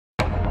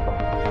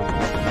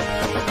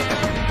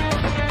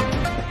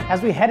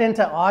As we head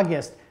into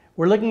August,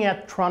 we're looking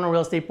at Toronto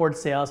Real Estate Board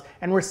sales,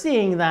 and we're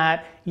seeing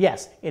that,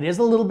 yes, it is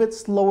a little bit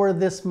slower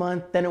this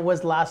month than it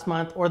was last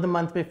month or the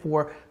month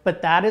before,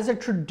 but that is a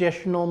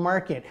traditional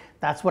market.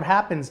 That's what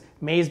happens.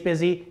 May's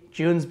busy,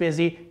 June's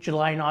busy,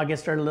 July and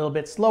August are a little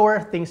bit slower.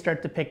 Things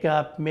start to pick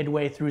up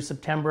midway through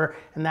September,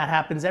 and that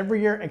happens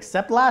every year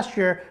except last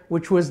year,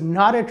 which was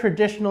not a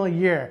traditional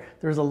year.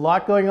 There's a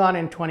lot going on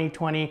in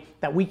 2020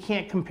 that we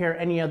can't compare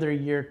any other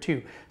year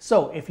to.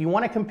 So if you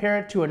want to compare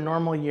it to a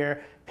normal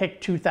year, pick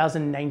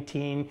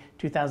 2019,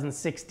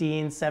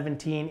 2016,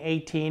 17,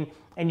 18,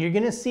 and you're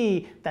gonna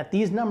see that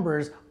these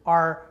numbers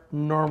are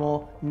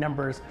normal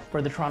numbers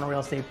for the Toronto Real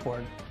Estate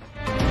Board.